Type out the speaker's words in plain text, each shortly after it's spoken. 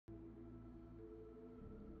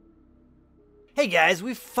Hey guys,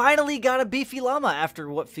 we finally got a beefy llama after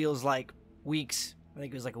what feels like weeks. I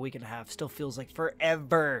think it was like a week and a half. Still feels like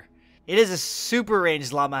forever. It is a super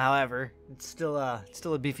ranged llama, however. It's still a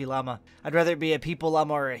beefy llama. I'd rather it be a people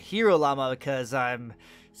llama or a hero llama because I'm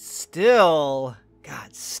still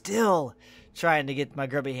trying to get my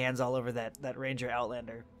grubby hands all over that Ranger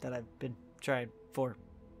Outlander that I've been trying for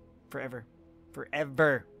forever.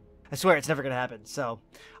 I swear it's never gonna happen. So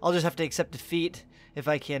I'll just have to accept defeat if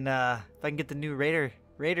I can get the new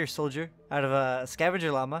Raider soldier out of a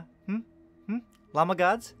Scavenger Llama. Llama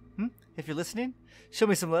gods? If you're listening, show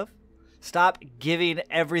me some love. Stop giving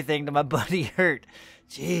everything to my buddy Hurt.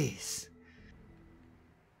 Jeez.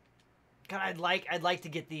 God, I'd like to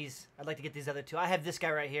get these. I'd like to get these other two. I have this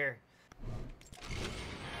guy right here.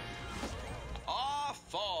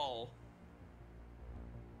 Awful.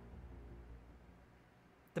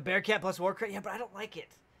 The Bearcat plus Warcry? Yeah, but I don't like it.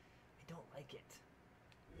 I don't like it.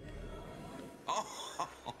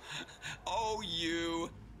 Oh, you.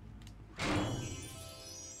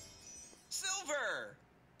 Silver.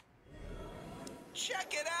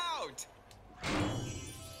 Check it out.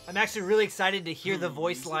 I'm actually really excited to hear the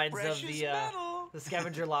voice lines of the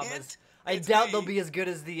Scavenger Llamas. I doubt they'll be as good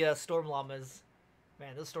as the Storm Llamas.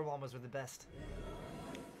 Man, those Storm Llamas were the best.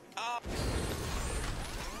 Wow,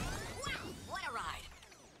 what a ride.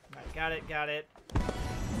 Alright, got it.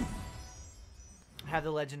 I have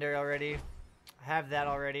the legendary already. I have that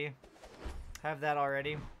already.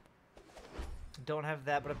 Don't have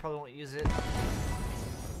that, but I probably won't use it. Am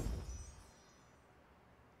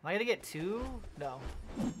I gonna get two? No.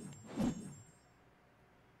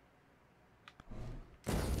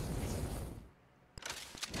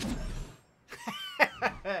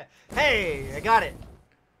 Hey, I got it.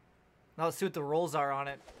 Now let's see what the rolls are on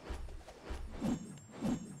it.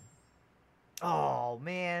 Oh,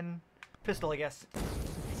 man. Pistol, I guess.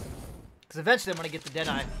 Because eventually I'm going to get the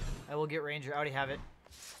Deadeye. I will get Ranger. I already have it.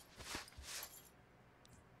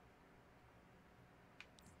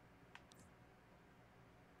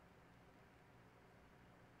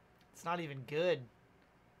 It's not even good.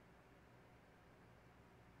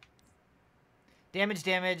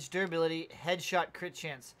 Damage, durability, headshot, crit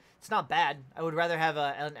chance. It's not bad. I would rather have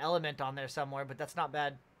an element on there somewhere, but that's not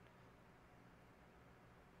bad.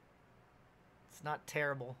 It's not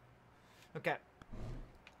terrible. Okay.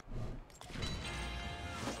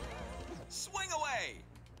 Swing away.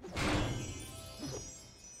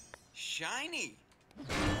 Shiny.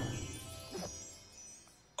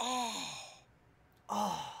 Oh.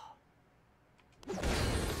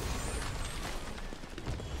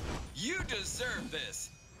 You deserve this.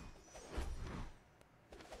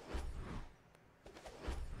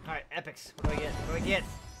 Alright, epics. What do I get?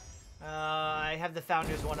 I have the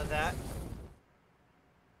Founder's one of that.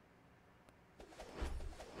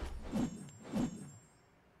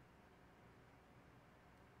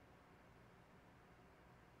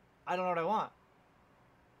 I don't know what I want.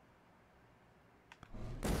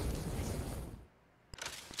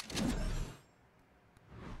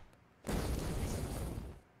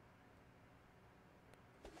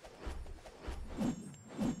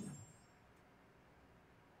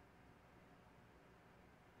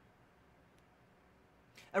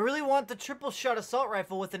 I really want the triple shot assault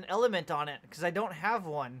rifle with an element on it because I don't have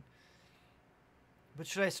one. But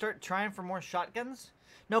should I start trying for more shotguns?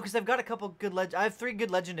 No, because I've got a couple good I have 3 good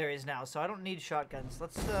legendaries now, so I don't need shotguns.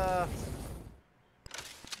 Let's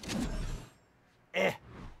It's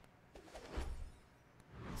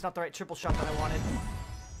not the right triple shot that I wanted.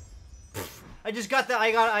 I just got that.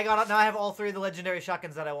 I got now I have all 3 of the legendary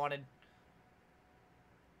shotguns that I wanted.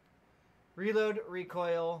 Reload,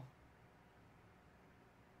 recoil,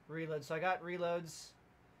 reload. So I got reloads,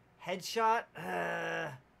 headshot,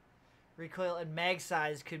 recoil, and mag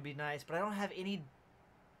size could be nice, but I don't have any.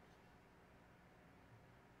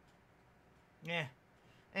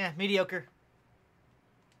 Mediocre.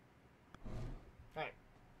 All right.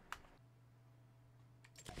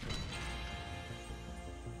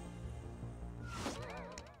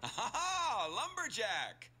 Ha!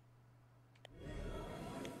 Lumberjack.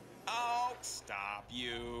 Oh, stop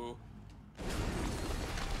you.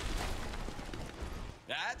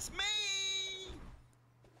 That's me.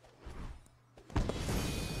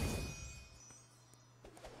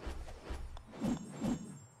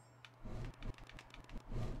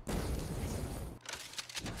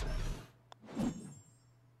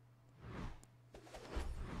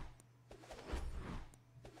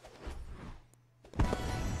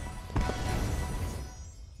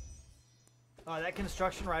 Oh, that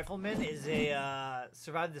construction rifleman is a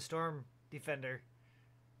survived the storm defender.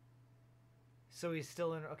 So he's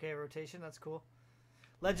still in okay rotation. That's cool.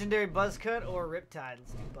 Legendary buzz cut or riptide?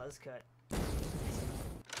 Let's do buzz cut.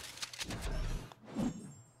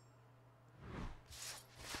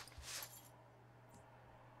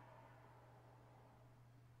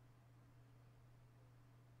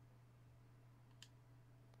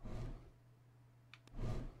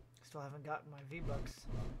 Still haven't gotten my V-Bucks.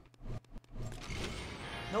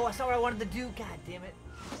 No, that's not what I wanted to do. God damn it.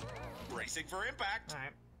 Bracing for impact.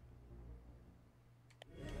 Alright.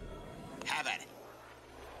 Have at it.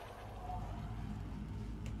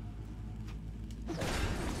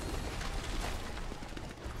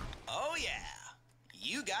 Oh yeah,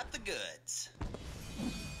 you got the goods.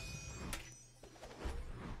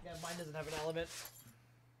 Yeah, mine doesn't have an element.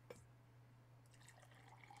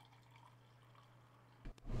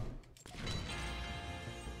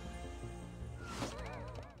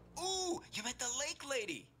 Ooh, you met the lake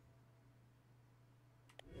lady.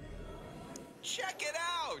 Check it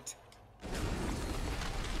out.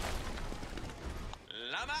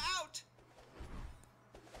 Llama out.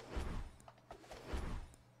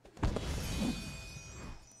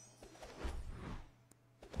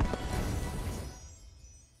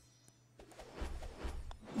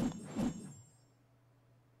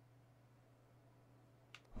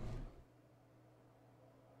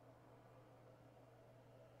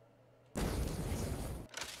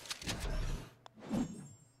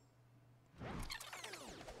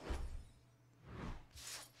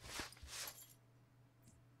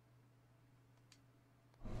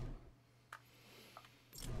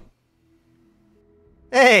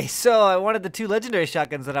 Hey, so I wanted the 2 legendary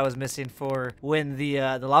shotguns that I was missing for when the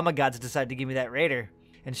llama gods decided to give me that raider.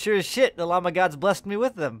 And sure as shit, the llama gods blessed me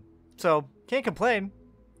with them. So, can't complain.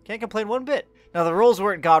 Can't complain one bit. Now, the rolls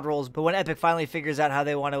weren't god rolls, but when Epic finally figures out how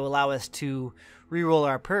they want to allow us to reroll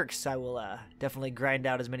our perks, I will definitely grind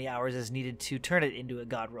out as many hours as needed to turn it into a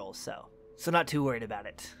god roll, so not too worried about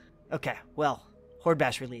it. Okay, well, Horde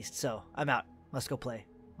Bash released, so I'm out. Let's go play.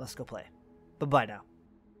 Let's go play. Bye-bye now.